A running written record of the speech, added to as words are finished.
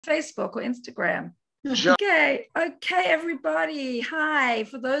Facebook or Instagram? Sure. Okay, everybody. Hi.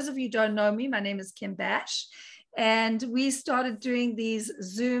 For those of you who don't know me, my name is Kim Bash, and we started doing these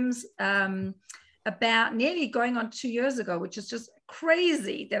Zooms about nearly going on 2 years ago, which is just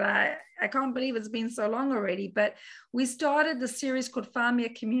crazy that I can't believe it's been so long already. But we started the series called Find Me a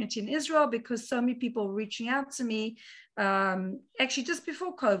Community in Israel because so many people were reaching out to me, actually just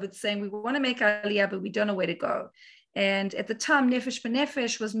before COVID, saying we want to make Aliyah, but we don't know where to go. And at the time, Nefesh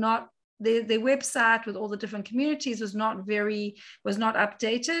B'Nefesh was not, their website with all the different communities was not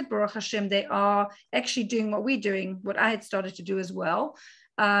updated. Baruch Hashem, they are actually doing what we're doing, what I had started to do as well,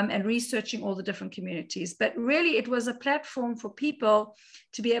 and researching all the different communities. But really, it was a platform for people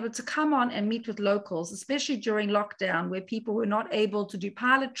to be able to come on and meet with locals, especially during lockdown, where people were not able to do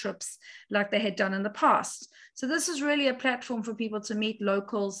pilot trips like they had done in the past. So this is really a platform for people to meet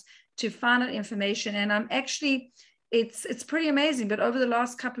locals, to find out information. And I'm actually, it's pretty amazing, but over the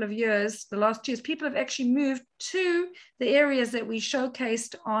last couple of years, the last 2 years, people have actually moved to the areas that we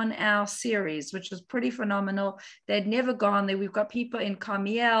showcased on our series, which was pretty phenomenal. They'd never gone there. We've got people in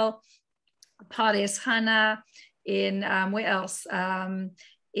Carmiel, Pardes Hana, in where else?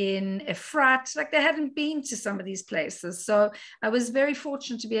 In Efrat, like they hadn't been to some of these places. So I was very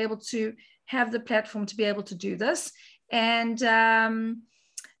fortunate to be able to have the platform to be able to do this. And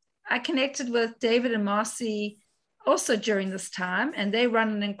I connected with David and Marci also during this time, and they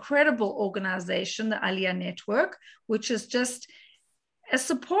run an incredible organization, the Aliyah Network, which is just a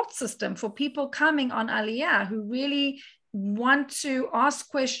support system for people coming on Aliyah who really want to ask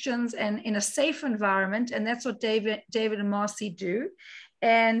questions and in a safe environment. And that's what David and Marci do.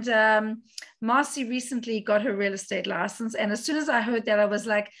 And Marci recently got her real estate license. And as soon as I heard that, I was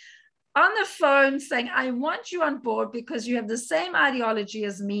like, on the phone saying, I want you on board because you have the same ideology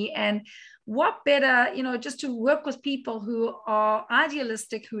as me. And what better, just to work with people who are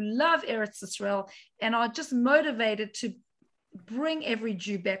idealistic, who love Eretz Israel and are just motivated to bring every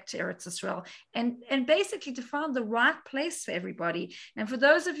Jew back to Eretz Israel and basically to find the right place for everybody. And for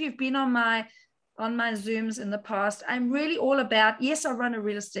those of you who've been on my Zooms in the past, I'm really all about, yes, I run a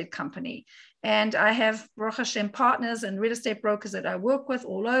real estate company and I have Baruch Hashem partners and real estate brokers that I work with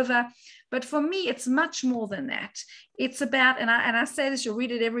all over. But for me, it's much more than that. It's about, and I say this, you'll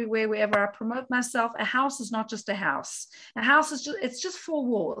read it everywhere, wherever I promote myself, a house is not just a house. A house is it's just 4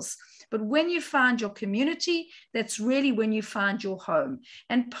 walls. But when you find your community, that's really when you find your home.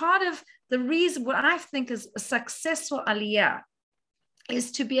 And part of the reason, what I think is a successful Aliyah,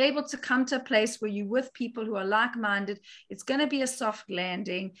 is to be able to come to a place where you're with people who are like-minded. It's going to be a soft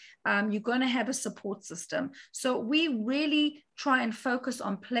landing. You're going to have a support system. So we really try and focus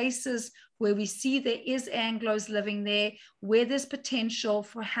on places where we see there is Anglos living there, where there's potential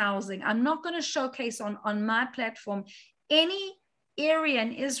for housing. I'm not going to showcase on my platform any area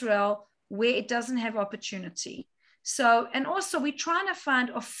in Israel where it doesn't have opportunity. So, and also we're trying to find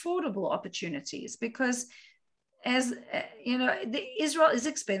affordable opportunities because as Israel is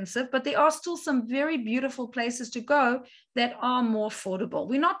expensive, but there are still some very beautiful places to go that are more affordable.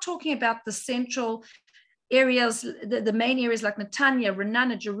 We're not talking about the central areas, the main areas like Netanya,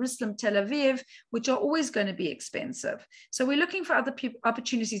 Renana, Jerusalem, Tel Aviv, which are always going to be expensive. So we're looking for other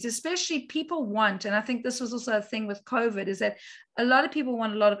opportunities, especially people want, and I think this was also a thing with COVID, is that a lot of people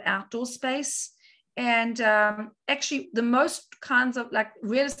want a lot of outdoor space. And actually, the most kinds of like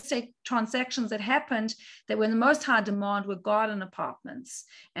real estate transactions that happened that were in the most high demand were garden apartments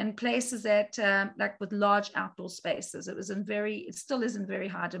and places that like with large outdoor spaces. It still is in very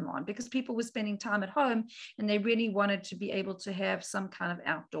high demand because people were spending time at home and they really wanted to be able to have some kind of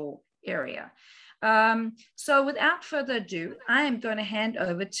outdoor area. So without further ado, I am going to hand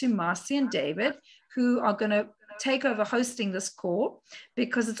over to Marci and David, who are going to take over hosting this call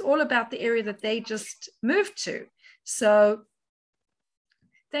because it's all about the area that they just moved to. So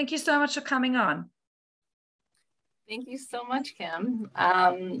thank you so much for coming on. Thank you so much, Kim.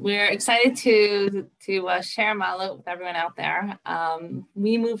 We're excited to share Maalot with everyone out there.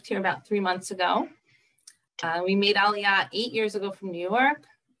 We moved here about 3 months ago. We made Aliyah 8 years ago from New York.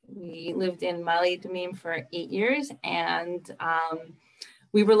 We lived in Maalot Adumim for 8 years, and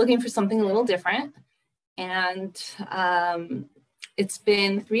we were looking for something a little different. And it's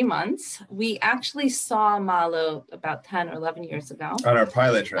been 3 months. We actually saw Maalot about 10 or 11 years ago. On our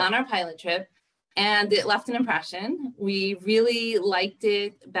pilot trip. And it left an impression. We really liked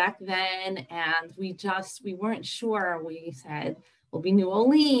it back then. And we weren't sure. We said, we'll be New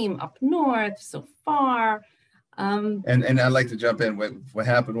Olim, up north, so far. And I'd like to jump in. What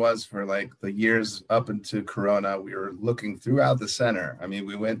happened was for like the years up into Corona, we were looking throughout the center. I mean,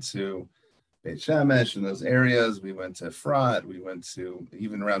 we went to Beit Shemesh and those areas. We went to Efrat. We went to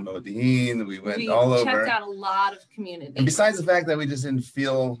even around Modi'in. We went all over. We checked out a lot of communities. And besides the fact that we just didn't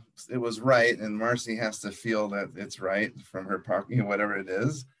feel it was right, and Marci has to feel that it's right from her parking, whatever it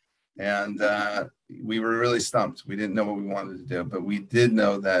is. And we were really stumped. We didn't know what we wanted to do, but we did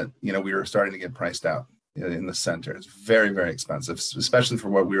know that, you know, we were starting to get priced out in the center. It's very, very expensive, especially for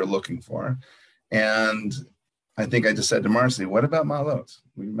what we were looking for. And I think I just said to Marci, what about Maalot?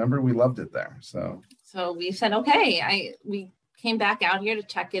 Remember, we loved it there. So we said, okay, we came back out here to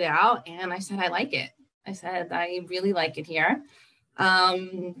check it out. And I said, I like it. I said, I really like it here.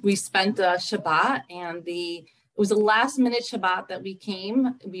 We spent Shabbat, and it was a last minute Shabbat that we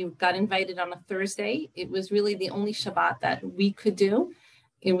came. We got invited on a Thursday. It was really the only Shabbat that we could do.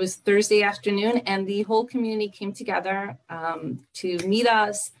 It was Thursday afternoon, and the whole community came together to meet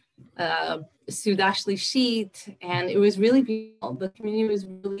us, Suda Shlishit, and it was really beautiful. The community was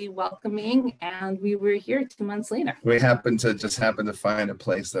really welcoming, and we were here 2 months later. We happened to find a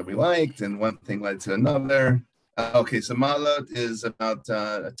place that we liked, and one thing led to another. Okay, so Maalot is about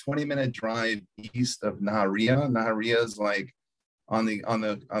a 20-minute drive east of Nahariyya. Nahariyya is like on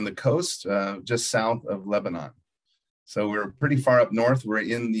the coast, just south of Lebanon. So we're pretty far up north. We're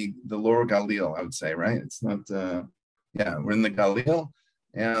in the lower Galil, I would say, right? It's not, we're in the Galil.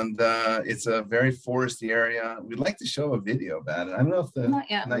 And it's a very foresty area. We'd like to show a video about it. I don't know if not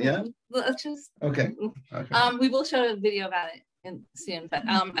yet. Not yet? Let's just... Okay. We will show a video about it soon. But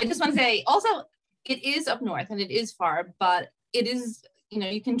I just want to say, also, it is up north and it is far, but it is, you know,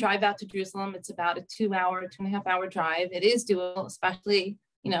 you can drive out to Jerusalem. It's about a 2.5 hour drive. It is doable, especially,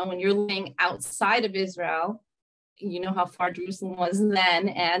 you know, when you're living outside of Israel. You know how far Jerusalem was then,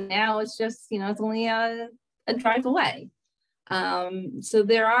 and now it's just, you know, it's only a drive away. So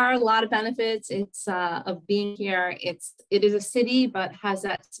there are a lot of benefits. It's of being here. It is a city, but has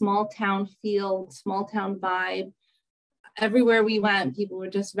that small town feel, small town vibe. Everywhere we went, people were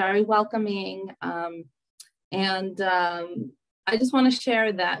just very welcoming. And I just want to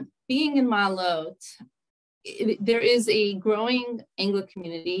share that being in Maalot, there is a growing Anglo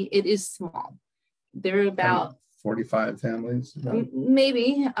community. It is small. There are about 45 families,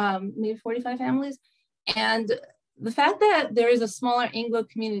 maybe 45 families. And the fact that there is a smaller Anglo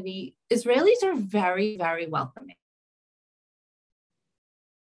community, Israelis are very, very welcoming.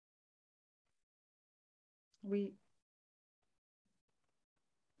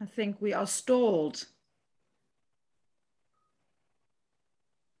 I think we are stalled.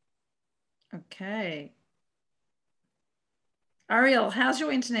 Okay. Ariel, how's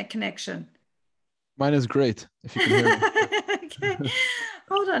your internet connection? Mine is great, if you can hear me. Okay.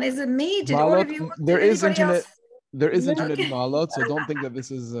 Hold on, is it me? Did Maalot, all of you? there is internet. Else? There is internet Okay. in Maalot, so don't think that this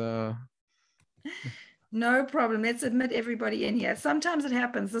is. No problem. Let's admit everybody in here. Sometimes it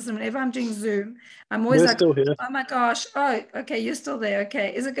happens. Listen, whenever I'm doing Zoom, I'm always like, still here. oh my gosh. Oh, okay, you're still there.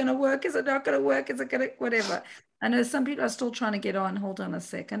 Okay. Is it going to work? Is it not going to work? Is it going to, whatever. I know some people are still trying to get on. Hold on a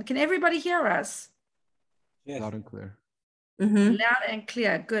second. Can everybody hear us? Yes. Loud and clear. Mm-hmm. Loud and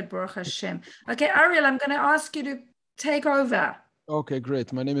clear. Good. Baruch Hashem. Okay, Ariel, I'm going to ask you to take over. Okay,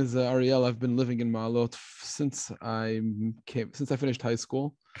 great. My name is Ariel. I've been living in Maalot since I finished high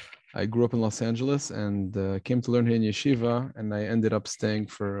school. I grew up in Los Angeles and came to learn here in yeshiva, and I ended up staying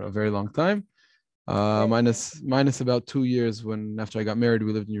for a very long time. Minus about 2 years when after I got married,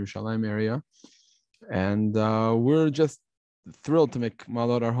 we lived in Yerushalayim area, and we're just thrilled to make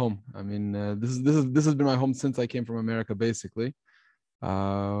Maalot our home. I mean, this has been my home since I came from America, basically.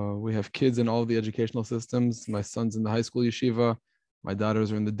 We have kids in all of the educational systems. My son's in the high school yeshiva. My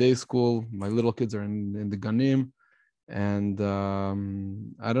daughters are in the day school. My little kids are in the ganim. And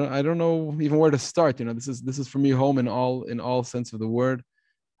I don't know even where to start. You know, this is for me home in all sense of the word.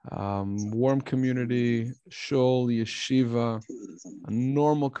 Warm community, shul, yeshiva, a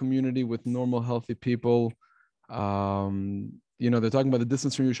normal community with normal, healthy people. You know, they're talking about the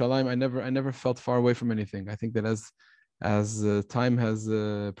distance from Yerushalayim. I never felt far away from anything. I think that as time has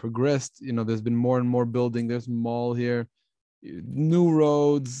progressed, you know, there's been more and more building. There's a mall here. New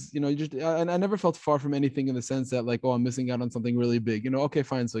roads, you know, and I never felt far from anything in the sense that like, oh, I'm missing out on something really big. You know, okay,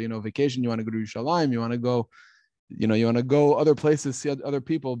 fine. So, you know, vacation, you want to go to Yerushalayim, you want to go other places, see other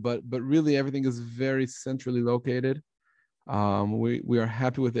people, but really everything is very centrally located. We are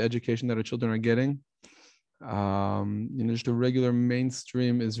happy with the education that our children are getting. You know, just a regular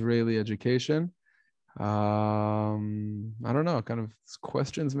mainstream Israeli education. I don't know, kind of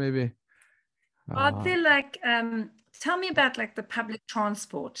questions maybe. Are there like tell me about like the public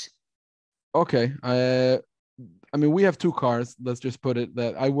transport. Okay. I mean, we have two cars. Let's just put it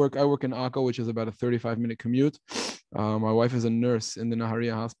that I work in Akko, which is about a 35-minute commute. My wife is a nurse in the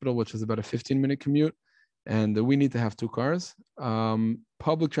Nahariyya hospital, which is about a 15-minute commute. And we need to have two cars.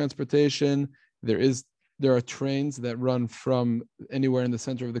 Public transportation, there are trains that run from anywhere in the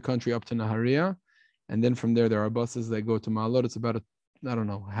center of the country up to Nahariyya. And then from there are buses that go to Maalot. It's about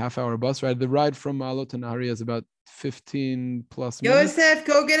half-hour bus ride. The ride from Maalot to Nahariyya is about 15 plus minutes. Yosef,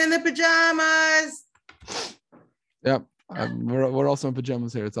 go get in the pajamas. Yep. We're also in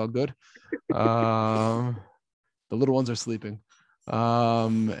pajamas here. It's all good. The little ones are sleeping. So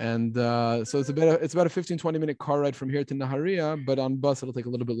it's about a 15-20-minute car ride from here to Nahariyya, but on bus it'll take a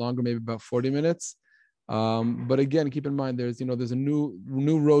little bit longer, maybe about 40 minutes. But again, keep in mind there's a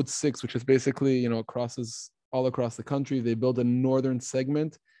new road 6, which is basically crosses all across the country. They build a northern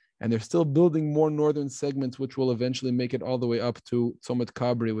segment, and they're still building more northern segments, which will eventually make it all the way up to Tzomet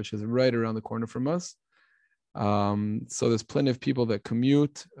Kabri, which is right around the corner from us. So there's plenty of people that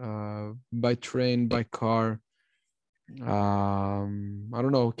commute by train, by car. I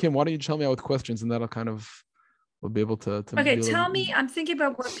don't know, Kim, why don't you tell me out with questions, and that'll we'll be able to okay, tell me, I'm thinking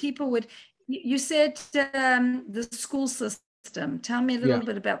about what people would. You said the school system. Tell me a little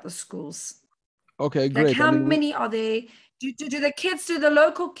bit about the schools. Okay, great. Like how many are there? Do the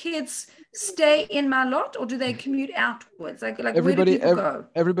local kids stay in Maalot, or do they commute outwards? Like everybody, where do people go?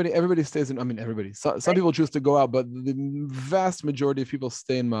 Everybody stays in. I mean, everybody. Some people choose to go out, but the vast majority of people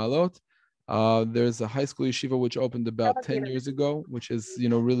stay in Maalot. There's a high school yeshiva which opened about 10 years ago, which is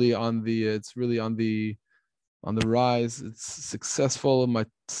really on the rise. It's successful. My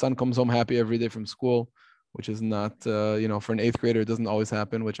son comes home happy every day from school, which is not for an 8th grader, it doesn't always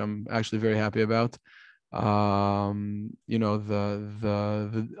happen, which I'm actually very happy about. Obviously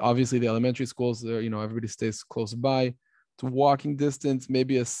the elementary schools, everybody stays close by. It's walking distance,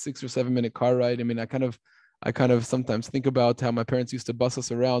 maybe a 6 or 7 minute car ride. I mean, I kind of sometimes think about how my parents used to bus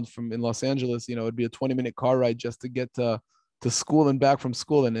us around in Los Angeles. It'd be a 20-minute car ride just to get to school and back from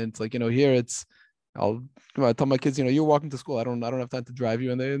school. And it's like, here I tell my kids, you're walking to school. I don't have time to drive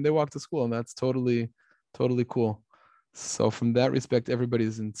you. And they walk to school, and that's totally cool. So from that respect,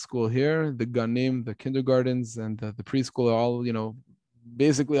 everybody's in school here. The ganim, the kindergartens, and the preschool are all,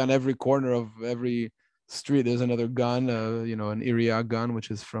 basically on every corner of every street. There's another gan, an area gan,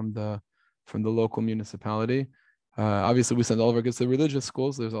 which is from the local municipality. Obviously, we send all of our kids to religious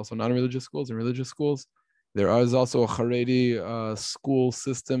schools. There's also non-religious schools and religious schools. There is also a Haredi school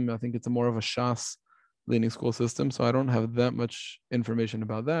system. I think it's more of a Shas leaning school system. So I don't have that much information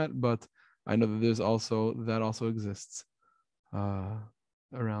about that, but I know that that also exists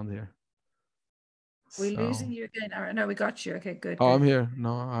around here. We're losing you again. All right, no, we got you. Okay, good. Oh, good. I'm here.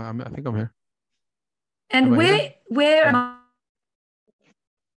 No, I think I'm here. And where am I?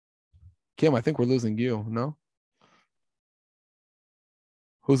 Kim, I think we're losing you. No?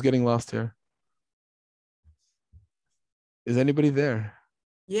 Who's getting lost here? Is anybody there?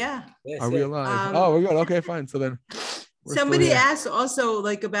 Yeah. Are we alive? Oh, we're good. Okay, fine. So then somebody asked also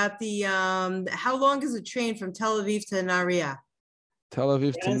about the how long is the train from Tel Aviv to Nahariyya? Tel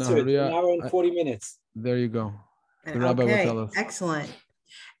Aviv to Nahariyya. An hour and 40 minutes. There you go. The rabbi will tell us. Excellent.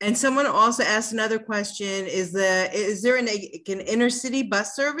 And someone also asked another question: Is there an inner city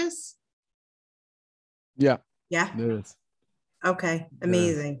bus service? Yeah. Yeah. There is. Okay.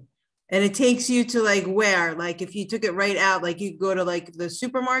 Amazing. And it takes you to where? If you took it right out, you go to the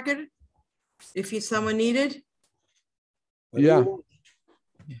supermarket if someone needed? Yeah.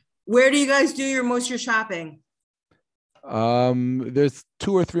 Where do you guys do your shopping? There's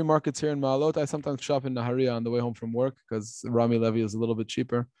 2 or 3 markets here in Maalot. I sometimes shop in Nahariyya on the way home from work because Rami Levy is a little bit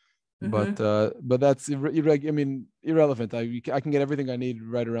cheaper. Mm-hmm. But that's irrelevant. I can get everything I need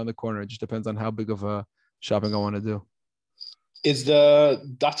right around the corner. It just depends on how big of a shopping I want to do. Is the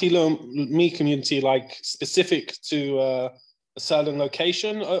Dati Leumi community specific to a certain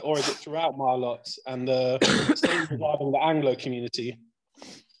location, or is it throughout Maalot? And the same regarding the Anglo community?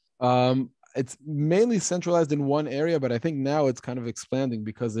 It's mainly centralized in one area, but I think now it's kind of expanding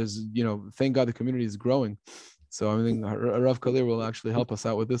because there's, thank God the community is growing. So I think Rav Kalir will actually help us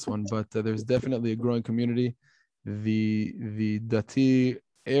out with this one, but there's definitely a growing community. The Dati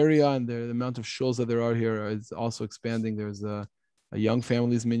area and the amount of shuls that there are here is also expanding. There's a young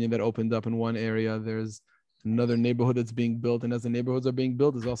families minyan that opened up in one area. There's another neighborhood that's being built, and as the neighborhoods are being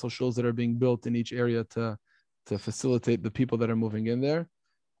built, there's also shuls that are being built in each area to facilitate the people that are moving in there.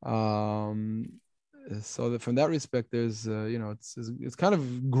 So that from that respect, there's it's kind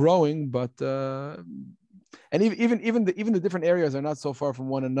of growing, but and even the different areas are not so far from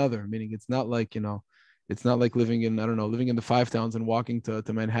one another. Meaning it's not like it's not like living in the 5 towns and walking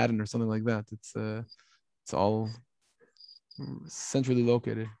to Manhattan or something like that. it's all centrally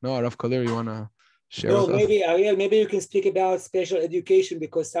located. No, Rav Kalir, you want to share No, with us? maybe Ariel, maybe you can speak about special education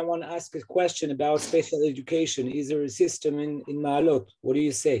because someone asked a question about special education. Is there a system in Maalot? What do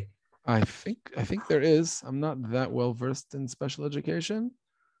you say? I think there is. I'm not that well versed in special education.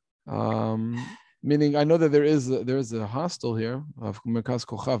 Meaning I know that there is a hostel here of Merkaz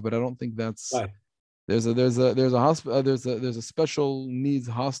Kochav, but I don't think that's Right. there's a hospital there's a special needs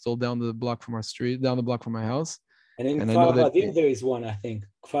hostel down the block from our street, down the block from my house. And in I know Kfar that Vadim there is one, I think.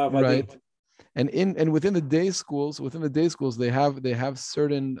 Kfar Vadim. right. And within the day schools, they have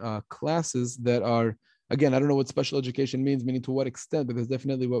certain classes that are, again, I don't know what special education means, meaning to what extent, but there's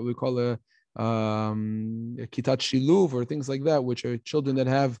definitely what we call a kitat shiluv or things like that, which are children that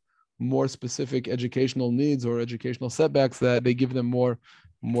have more specific educational needs or educational setbacks that they give them more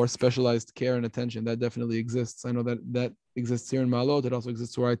specialized care and attention. That definitely exists. I know that exists here in Maalot. It also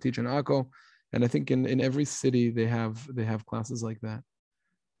exists where I teach in Akko, and I think in every city they have classes like that.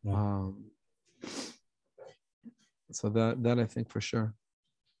 Yeah. So that I think for sure.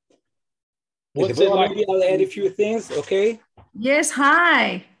 What's it like? Maybe I'll add a few things, okay? Yes,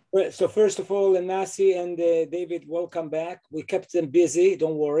 hi. So first of all, Nasi and David, welcome back. We kept them busy,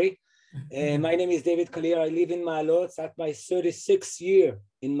 don't worry. My name is David Kalir. I live in Maalot. It's at my 36th year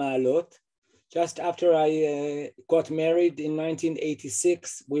in Maalot. Just after I got married in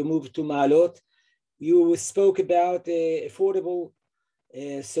 1986, we moved to Maalot. You spoke about affordable,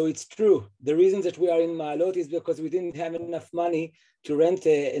 so it's true. The reason that we are in Maalot is because we didn't have enough money to rent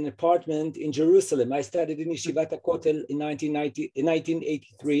an apartment in Jerusalem. I studied in Yeshivat HaKotel in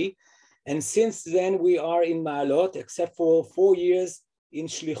 1983. And since then, we are in Maalot, except for 4 years in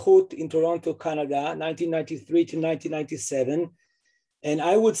Shlichut in Toronto, Canada, 1993 to 1997. And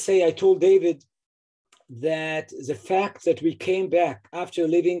I would say, I told David that the fact that we came back after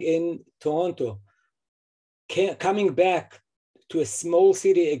living in Toronto, coming back to a small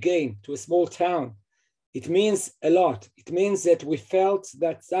city again, to a small town, it means a lot. It means that we felt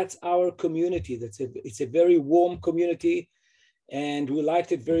that that's our community. It's a very warm community, and we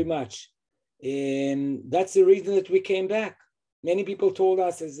liked it very much. And that's the reason that we came back. Many people told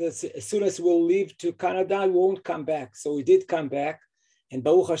us as soon as we'll leave to Canada, we won't come back. So we did come back. And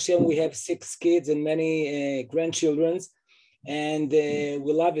Baruch Hashem, we have 6 kids and many grandchildren, and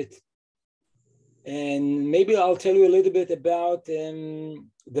we love it. And maybe I'll tell you a little bit about the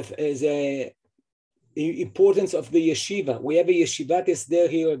importance of the yeshiva. We have a yeshiva that's there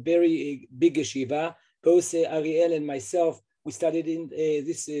here, a very big yeshiva. Both Ariel and myself, we studied in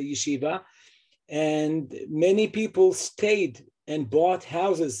this yeshiva. And many people stayed and bought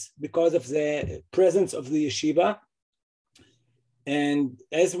houses because of the presence of the yeshiva. And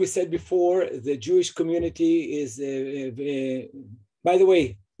as we said before, the Jewish community is, by the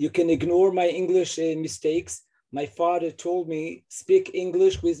way, you can ignore my English mistakes. My father told me, speak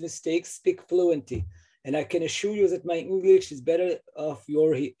English with mistakes, speak fluently. And I can assure you that my English is better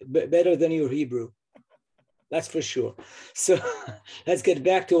than your Hebrew. That's for sure. So let's get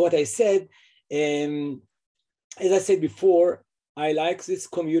back to what I said. As I said before, I like this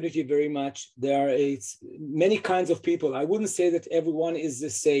community very much. It's many kinds of people. I wouldn't say that everyone is the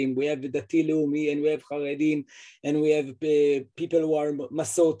same. We have Dati Leumi, and we have Haredim, and we have people who are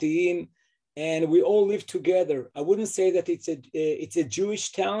Masortiim, and we all live together. I wouldn't say that it's a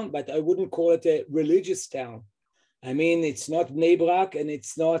Jewish town, but I wouldn't call it a religious town. I mean, it's not Bnei Brak, and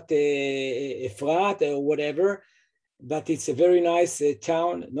it's not Efrat or whatever, but it's a very nice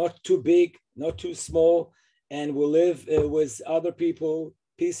town, not too big, not too small, and we live with other people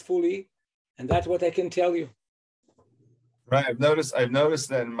peacefully, and that's what I can tell you. Right, I've noticed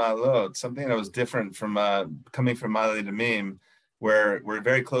that in Maalot, something that was different from coming from Maalot Adumim, where we're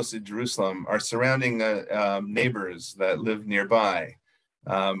very close to Jerusalem. Our surrounding neighbors that live nearby,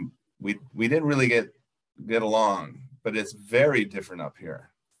 we didn't really get along, but it's very different up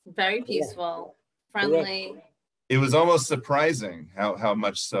here. Very peaceful, friendly. Correct. It was almost surprising how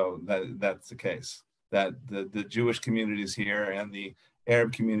much so that's the case. That the Jewish communities here and the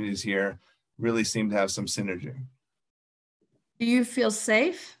Arab communities here really seem to have some synergy. Do you feel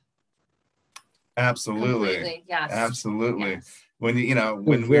safe? Absolutely. Completely, yes. Absolutely. Yes. When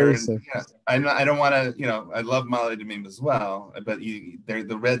Very we're safe. I don't want to, I love Maalot Adumim as well, but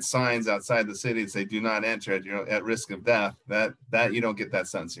the red signs outside the city say "Do not enter at risk of death." That you don't get that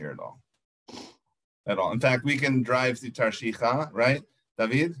sense here at all. At all. In fact, we can drive through Tarshiha, right,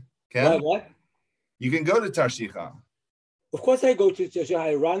 David? What? You can go to Tarshiha. Of course, I go to Tarshiha.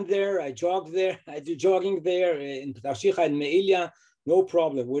 I run there. I jog there. I do jogging there in Tarshiha and Me'ilia. No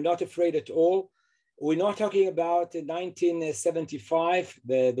problem. We're not afraid at all. We're not talking about 1975.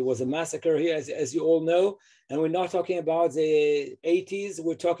 There was a massacre here, as you all know. And we're not talking about the 80s.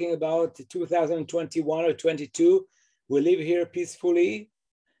 We're talking about 2021 or 22. We live here peacefully,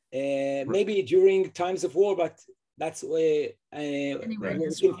 maybe during times of war, but that's where we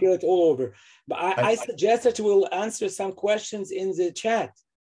can feel it all over. But I suggest that we'll answer some questions in the chat.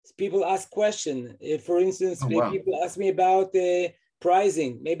 People ask questions. For instance, people ask me about the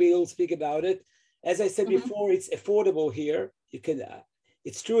pricing. Maybe you'll speak about it. As I said before, it's affordable here. You can.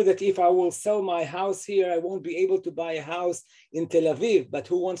 It's true that if I will sell my house here, I won't be able to buy a house in Tel Aviv. But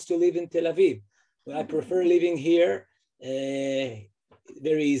who wants to live in Tel Aviv? Well, I prefer living here.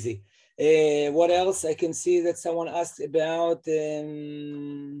 Very easy. What else? I can see that someone asked about.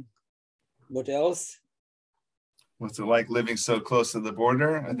 What else? What's it like living so close to the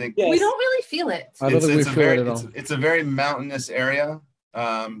border? I think we don't really feel it. I don't think we feel it at all. It's a very mountainous area.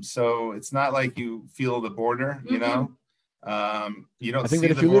 So it's not like you feel the border, you know. You don't. I think see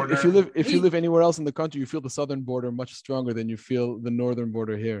that if you live anywhere else in the country, you feel the southern border much stronger than you feel the northern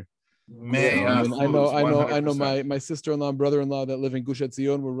border here. I know my sister-in-law and brother-in-law that live in Gush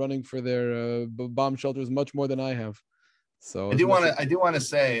Etzion were running for their bomb shelters much more than I have. So I do want to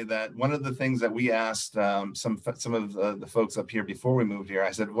say that one of the things that we asked some of the folks up here before we moved here,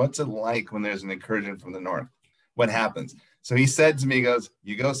 I said, what's it like when there's an incursion from the north? What happens? So he said to me, he goes,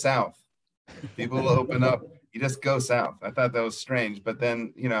 you go south. People will open up. You just go south. I thought that was strange, but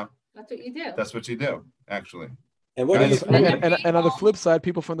then, you know, that's what you do. That's what you do, actually. And on the flip side,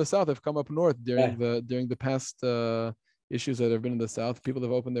 people from the south have come up north during the past issues that have been in the south. People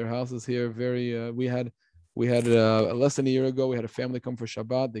have opened their houses here. We had less than a year ago, we had a family come for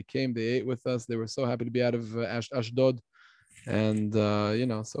Shabbat. They came, they ate with us. They were so happy to be out of Ashdod, and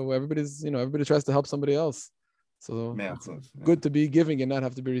so everybody tries to help somebody else. So good to be giving and not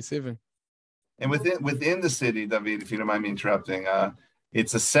have to be receiving. And within the city, David, if you don't mind me interrupting,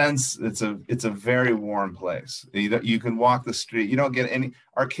 it's a very warm place. You can walk the street. You don't get any.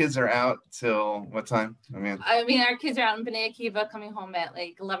 Our kids are out till what time? I mean, our kids are out in Bnei Akiva, coming home at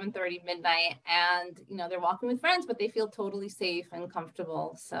like 11:30 midnight, and they're walking with friends, but they feel totally safe and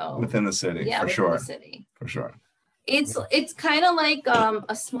comfortable. So within the city, for sure. For sure. It's kind of like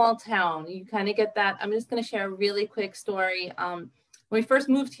a small town. You kind of get that. I'm just going to share a really quick story. When we first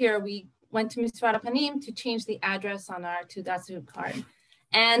moved here, we went to Misrad Panim to change the address on our Teudat Zehut card.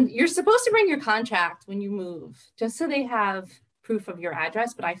 And you're supposed to bring your contract when you move, just so they have proof of your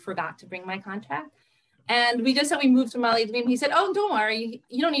address, but I forgot to bring my contract. And we just said we moved to Maalot. He said, oh, don't worry,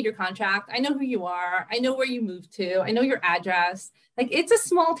 you don't need your contract. I know who you are. I know where you moved to. I know your address. Like, it's a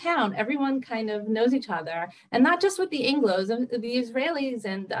small town. Everyone kind of knows each other. And not just with the Anglos, the Israelis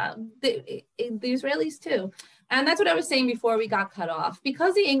and the Israelis too. And that's what I was saying before we got cut off.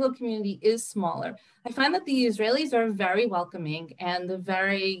 Because the Anglo community is smaller, I find that the Israelis are very welcoming and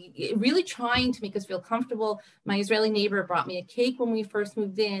really trying to make us feel comfortable. My Israeli neighbor brought me a cake when we first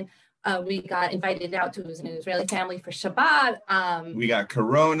moved in. We got invited out to an Israeli family for Shabbat. We got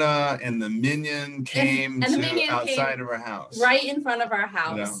Corona, and the Minyan came outside of our house. Right in front of our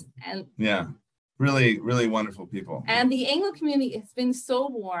house. And really, really wonderful people. And the Anglo community has been so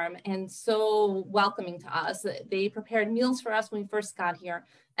warm and so welcoming to us. They prepared meals for us when we first got here.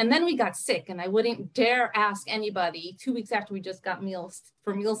 And then we got sick, and I wouldn't dare ask anybody 2 weeks after we just got meals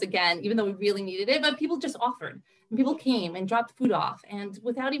again, even though we really needed it, but people just offered. And people came and dropped food off, and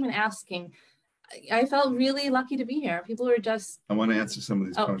without even asking, I felt really lucky to be here. People are just... I want to answer some of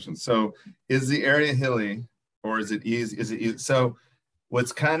these questions. So is the area hilly, or is it easy? So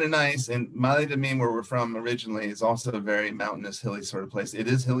what's kind of nice, and Maalot Adumim, where we're from originally, is also a very mountainous, hilly sort of place. It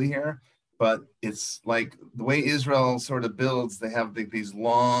is hilly here, but it's like the way Israel sort of builds, they have these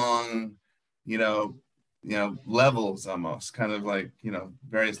long, levels almost, kind of like,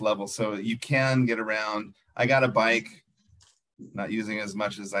 various levels. So you can get around. I got a bike, not using as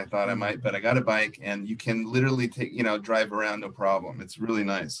much as I thought I might, but I got a bike, and you can literally drive around, no problem. It's really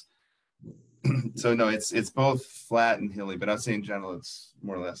nice. So no, it's both flat and hilly, but I'd say in general, it's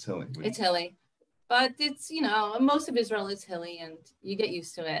more or less hilly. It's hilly, but it's, most of Israel is hilly, and you get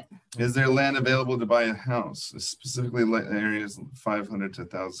used to it. Is there land available to buy a house, specifically areas 500 to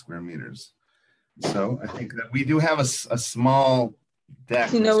 1,000 square meters? So I think that we do have a small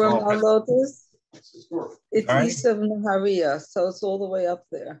deck. You know where Maalot is? It's east of Nahariyya, so it's all the way up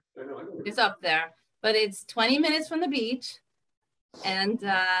there. It's up there, but it's 20 minutes from the beach, and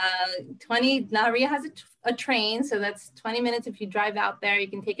Nahariyya has a train, so that's 20 minutes. If you drive out there, you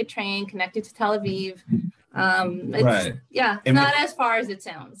can take a train connected to Tel Aviv. Right. Yeah, and not as far as it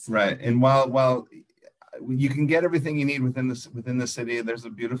sounds. Right, and while you can get everything you need within the city. There's a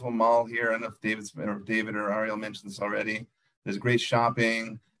beautiful mall here. I don't know if David or Ariel mentioned this already. There's great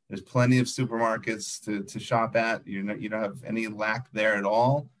shopping. There's plenty of supermarkets to shop at. You don't have any lack there at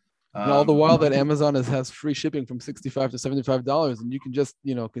all. And all the while that Amazon has free shipping from $65 to $75, and you can just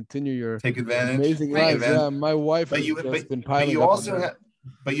continue your take advantage, amazing lives. Yeah, my wife has just been piling up.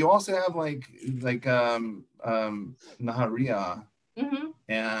 But you also have like Nahariyya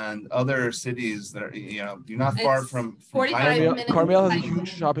and other cities that are, you're not far from 45 minutes. Carmel has a huge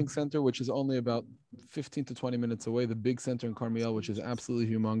shopping center, which is only about 15 to 20 minutes away. The big center in Carmel, which is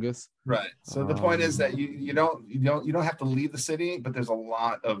absolutely humongous. Right. So the point is that you don't have to leave the city, but there's a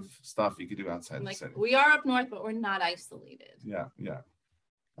lot of stuff you could do outside the city. We are up north, but we're not isolated. Yeah.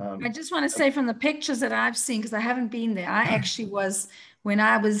 I just want to say from the pictures that I've seen, because I haven't been there, I actually was, when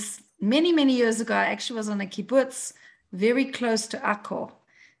I was many years ago, I actually was on a kibbutz very close to Akko.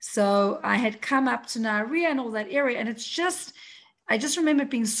 So I had come up to Nahariyya and all that area, and I just remember it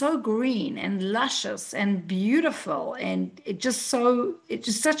being so green and luscious and beautiful, and it just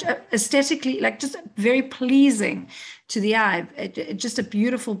such a aesthetically, like just very pleasing to the eye. Just a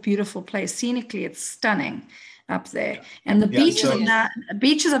beautiful place. Scenically, it's stunning up there. And the beaches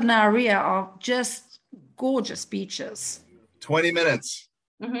of Nahariyya are just gorgeous beaches. 20 minutes.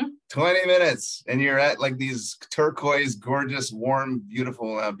 20 minutes, and you're at like these turquoise, gorgeous, warm,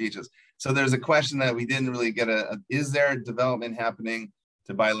 beautiful beaches. So there's a question that we didn't really get is there development happening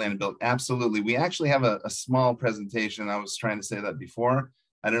to buy land and build? Absolutely. We actually have a small presentation. I was trying to say that before.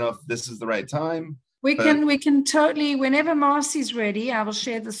 I don't know if this is the right time. We can totally, whenever Marci's ready, I will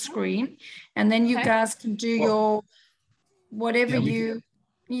share the screen, and then you guys can do your whatever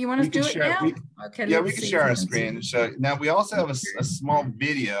you want to do it now? Okay. Yeah, we can share our screen. So now we also have a small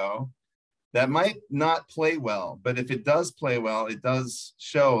video that might not play well, but if it does play well, it does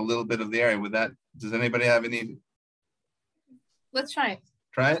show a little bit of the area. Does anybody have any? Let's try it.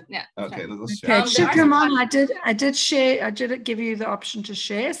 Try it? Yeah. Okay, let's share. Okay, it should come on. I did share. I did give you the option to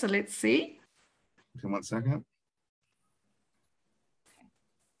share. So let's see. Okay, 1 second.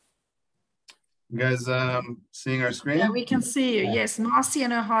 You guys seeing our screen? Yeah, we can see you. Yes, Marci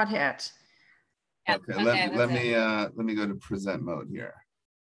and her hard hat. Okay, let me go to present mode here.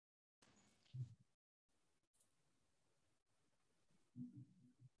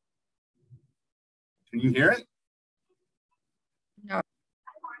 Can you hear it? No.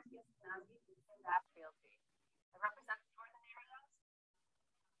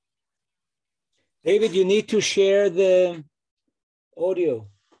 David, you need to share the audio.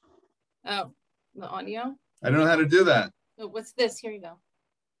 Oh, the audio? I don't know how to do that. Oh, what's this? Here you go.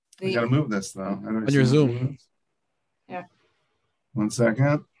 I gotta move this though. On your Zoom. Yeah. 1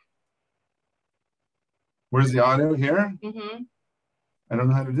 second. Where's the audio here? I don't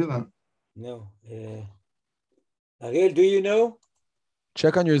know how to do that. No. Ariel, do you know?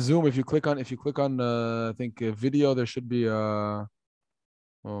 Check on your Zoom. If you click on I think video, there should be oh,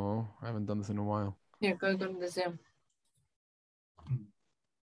 I haven't done this in a while. Here, go to the Zoom.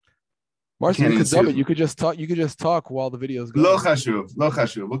 Marci, you could dub it. You could just talk. You could just talk while the video is going. Lo chashuv.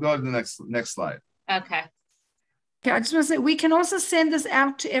 We'll go to the next slide. Okay. Okay, I just want to say we can also send this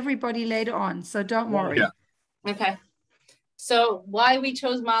out to everybody later on, so don't worry. Yeah. Okay. So why we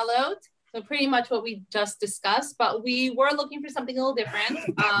chose Maalot? So pretty much what we just discussed, but we were looking for something a little different.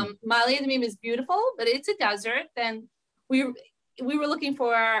 Maalot is beautiful, but it's a desert. Then we were looking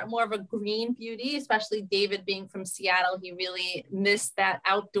for more of a green beauty, especially David being from Seattle. He really missed that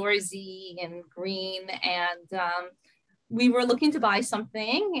outdoorsy and green. And we were looking to buy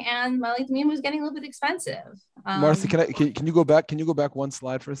something, and Maalot was getting a little bit expensive. Marci, can you go back? Can you go back one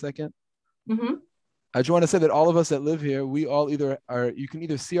slide for a second? I just want to say that all of us that live here, we all you can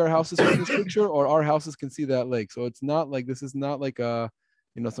either see our houses from this picture, or our houses can see that lake. So it's not like, this is not like some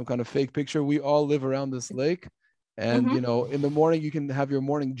kind of fake picture. We all live around this lake. And, in the morning, you can have your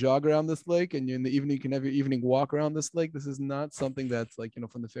morning jog around this lake, and in the evening, you can have your evening walk around this lake. This is not something that's like,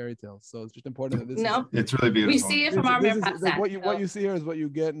 from the fairy tales. So it's just important that this it's really beautiful. We see it from our what you see here is what you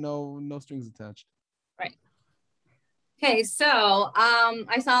get. No strings attached. Right. Okay. So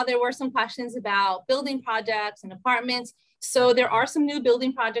I saw there were some questions about building projects and apartments. So there are some new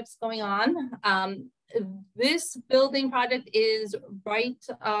building projects going on. This building project is right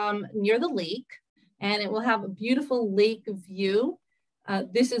near the lake, and it will have a beautiful lake view.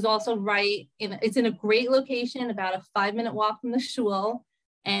 This is also it's in a great location, about a 5-minute walk from the shul.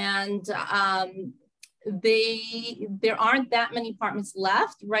 And there aren't that many apartments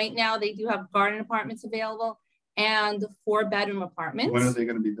left. Right now, they do have garden apartments available. and 4-bedroom apartments. When are they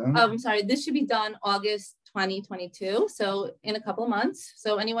going to be done? I'm sorry, this should be done August 2022, so in a couple of months.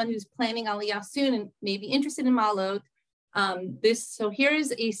 So anyone who's planning Aliyah soon and may be interested in Maalot, so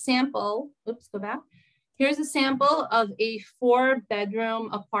here's a sample, oops, go back. Here's a sample of a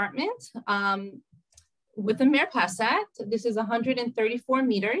 4-bedroom apartment with a Mirpasset. This is 134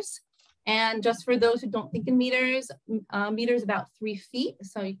 meters. And just for those who don't think in meters, meters about 3 feet.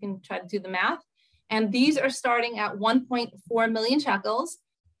 So you can try to do the math. And these are starting at 1.4 million shekels.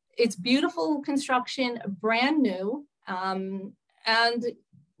 It's beautiful construction, brand new. And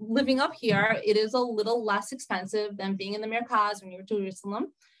living up here, it is a little less expensive than being in the Merkaz when you're in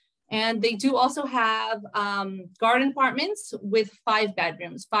Jerusalem. And they do also have garden apartments with 5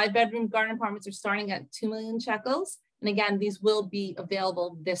 bedrooms. 5-bedroom garden apartments are starting at 2 million shekels. And again, these will be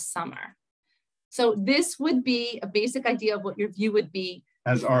available this summer. So this would be a basic idea of what your view would be.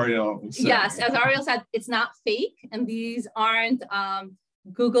 As Ariel said. Yes, as Ariel said, it's not fake. And these aren't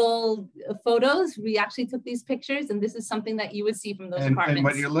Google photos. We actually took these pictures, and this is something that you would see from those apartments. And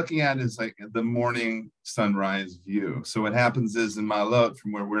what you're looking at is like the morning sunrise view. So what happens is in Maalot,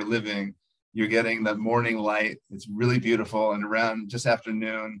 from where we're living, you're getting that morning light. It's really beautiful. And around just after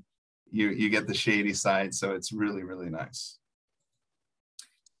noon, you get the shady side. So it's really, really nice.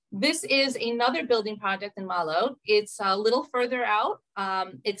 This is another building project in Maalot. It's a little further out.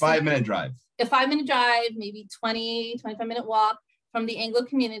 It's 5-minute drive. A 5-minute drive, maybe 20, 25-minute walk from the Anglo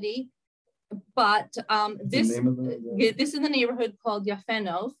community. But this is the neighborhood called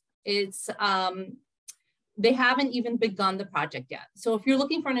Yafenov. It's, they haven't even begun the project yet. So if you're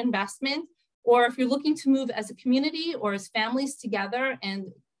looking for an investment, or if you're looking to move as a community or as families together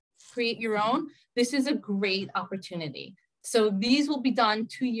and create your own, this is a great opportunity. So these will be done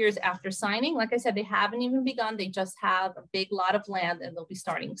 2 years after signing. Like I said, they haven't even begun. They just have a big lot of land and they'll be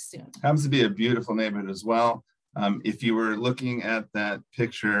starting soon. Happens to be a beautiful neighborhood as well. If you were looking at that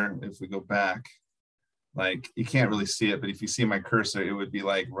picture, if we go back, like you can't really see it, but if you see my cursor, it would be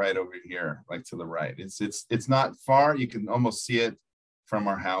like right over here, like to the right. It's not far. You can almost see it from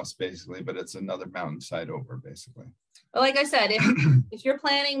our house basically, but it's another mountainside over basically. But like I said, if you're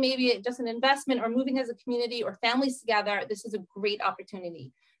planning maybe just an investment or moving as a community or families together, this is a great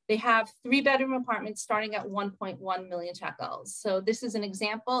opportunity. They have 3-bedroom apartments starting at 1.1 million shekels. So this is an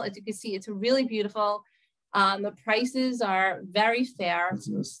example. As you can see, it's really beautiful. The prices are very fair. What's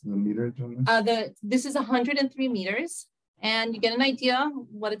this, the meter? This is 103 meters. And you get an idea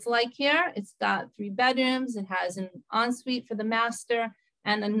what it's like here. It's got 3 bedrooms. It has an ensuite for the master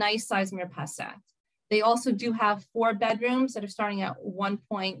and a nice size Mirpasset. They also do have 4 bedrooms that are starting at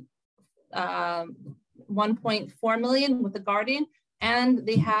 1.4 million with a garden, and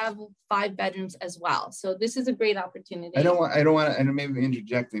they have 5 bedrooms as well. So this is a great opportunity. I maybe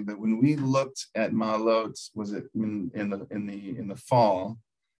interjecting, but when we looked at Maalot, was it in the fall?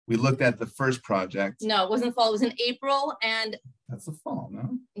 We looked at the first project. No, it wasn't fall. It was in April, and that's the fall,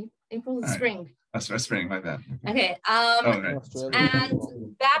 no? April is spring. That's spring, my bad. Okay. And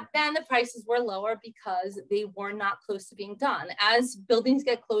back then the prices were lower because they were not close to being done. As buildings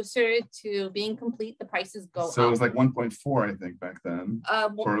get closer to being complete, the prices go up. So it was like 1.4, I think, back then,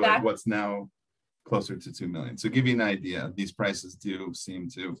 for like what's now closer to 2 million. So give you an idea, these prices do seem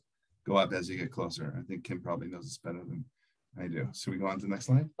to go up as you get closer. I think Kim probably knows this better than I do. So we go on to the next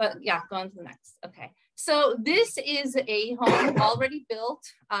slide? But yeah, go on to the next. Okay. So this is a home already built.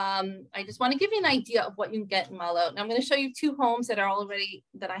 I just want to give you an idea of what you can get in Maalot. And I'm going to show you 2 homes that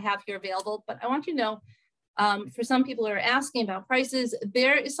I have here available. But I want you to know, for some people who are asking about prices,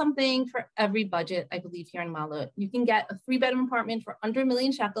 there is something for every budget, I believe, here in Maalot. You can get a 3-bedroom apartment for under 1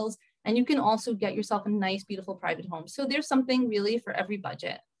 million shekels, and you can also get yourself a nice, beautiful private home. So there's something really for every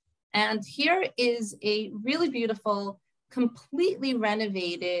budget. And here is a really beautiful, completely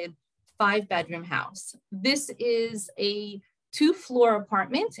renovated 5-bedroom house. This is a 2-floor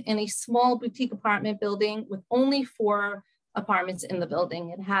apartment in a small boutique apartment building with only 4 apartments in the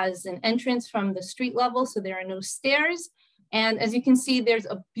building. It has an entrance from the street level, so there are no stairs. And as you can see, there's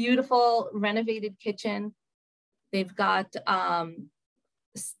a beautiful renovated kitchen. They've got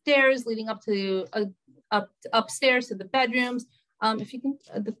stairs leading up to upstairs to the bedrooms. If you can,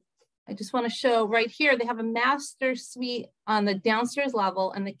 I just want to show right here, they have a master suite on the downstairs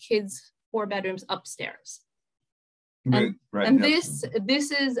level and the kids' 4 bedrooms upstairs. And,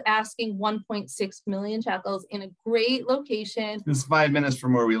 this is asking 1.6 million shekels in a great location. This is 5 minutes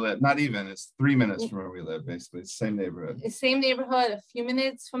from where we live. Not even, it's 3 minutes from where we live, basically. It's the same neighborhood. It's the same neighborhood, a few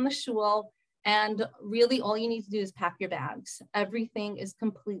minutes from the shul. And really all you need to do is pack your bags. Everything is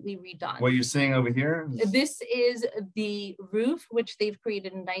completely redone. What you're seeing over here? This is the roof, which they've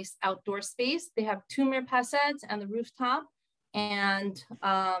created a nice outdoor space. They have 2 mirpasets and the rooftop. And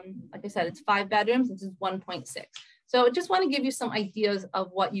like I said, it's 5 bedrooms. This is 1.6. So I just want to give you some ideas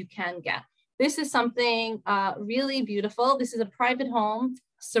of what you can get. This is something really beautiful. This is a private home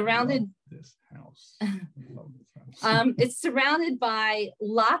surrounded. This house. It's surrounded by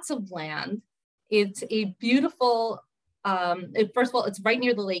lots of land. It's a beautiful, first of all, it's right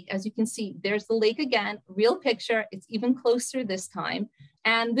near the lake. As you can see, there's the lake again, real picture. It's even closer this time.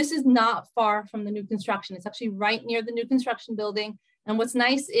 And this is not far from the new construction. It's actually right near the new construction building. And what's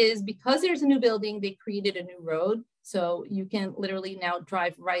nice is because there's a new building, they created a new road. So you can literally now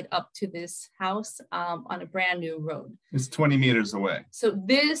drive right up to this house on a brand new road. It's 20 meters away. So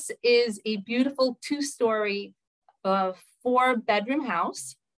this is a beautiful 2-story, 4-bedroom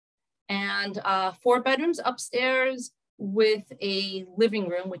house. And 4 bedrooms upstairs with a living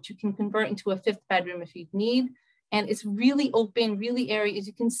room, which you can convert into a 5th bedroom if you need. And it's really open, really airy. As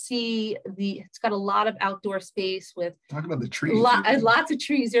you can see, it's got a lot of outdoor space with talk about the trees. Lots of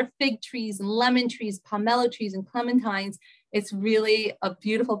trees. There are fig trees and lemon trees, pomelo trees and clementines. It's really a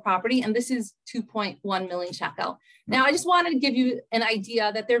beautiful property. And this is 2.1 million shekel. Now, I just wanted to give you an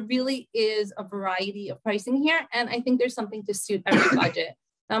idea that there really is a variety of pricing here. And I think there's something to suit every budget.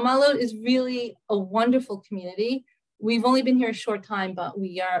 Now, Maalot is really a wonderful community. We've only been here a short time, but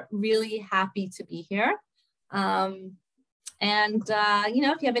we are really happy to be here. You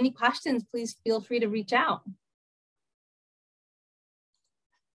know, if you have any questions, please feel free to reach out.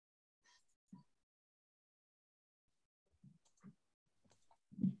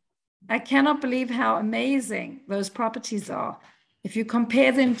 I cannot believe how amazing those properties are. If you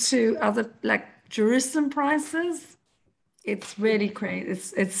compare them to other, like Jerusalem prices, it's really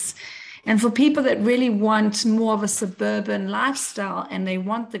crazy. And for people that really want more of a suburban lifestyle and they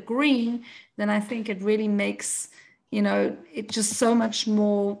want the green, then I think it really makes, you know, it just so much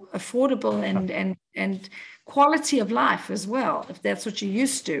more affordable and quality of life as well, if that's what you're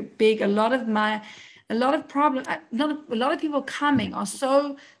used to. A lot of people coming are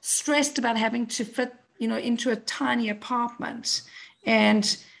so stressed about having to fit, you know, into a tiny apartment.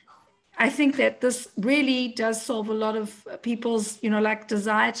 And I think that this really does solve a lot of people's, you know, like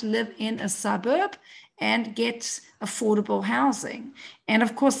desire to live in a suburb and get affordable housing. And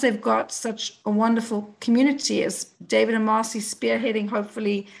of course, they've got such a wonderful community as David and Marci spearheading,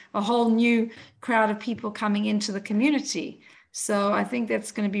 hopefully a whole new crowd of people coming into the community. So I think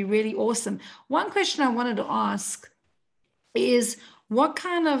that's going to be really awesome. One question I wanted to ask is, what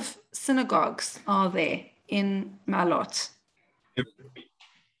kind of synagogues are there in Maalot?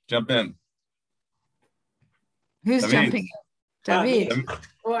 Jump in. Who's David. jumping in? David.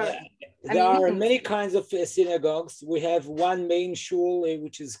 There are many kinds of synagogues. We have one main shul,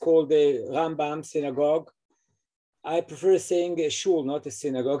 which is called the Rambam Synagogue. I prefer saying a shul, not a